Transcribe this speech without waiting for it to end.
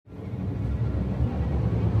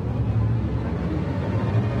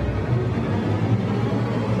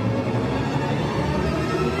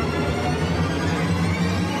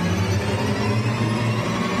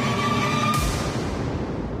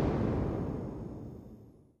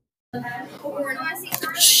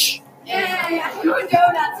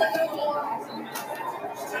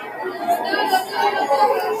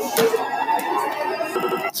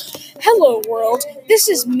Hello world, this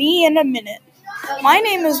is me in a minute. My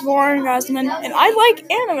name is Warren Gosman and I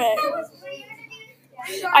like anime.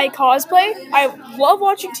 I cosplay, I love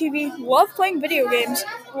watching TV, love playing video games,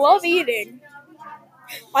 love eating.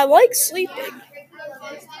 I like sleeping.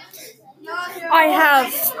 I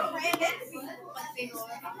have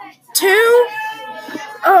two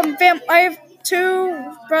I have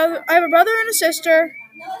I have a brother and a sister,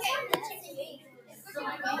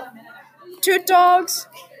 two dogs,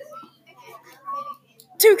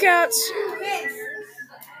 two cats,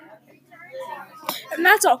 and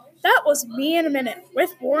that's all. That was me in a minute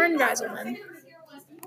with Warren Geiselman.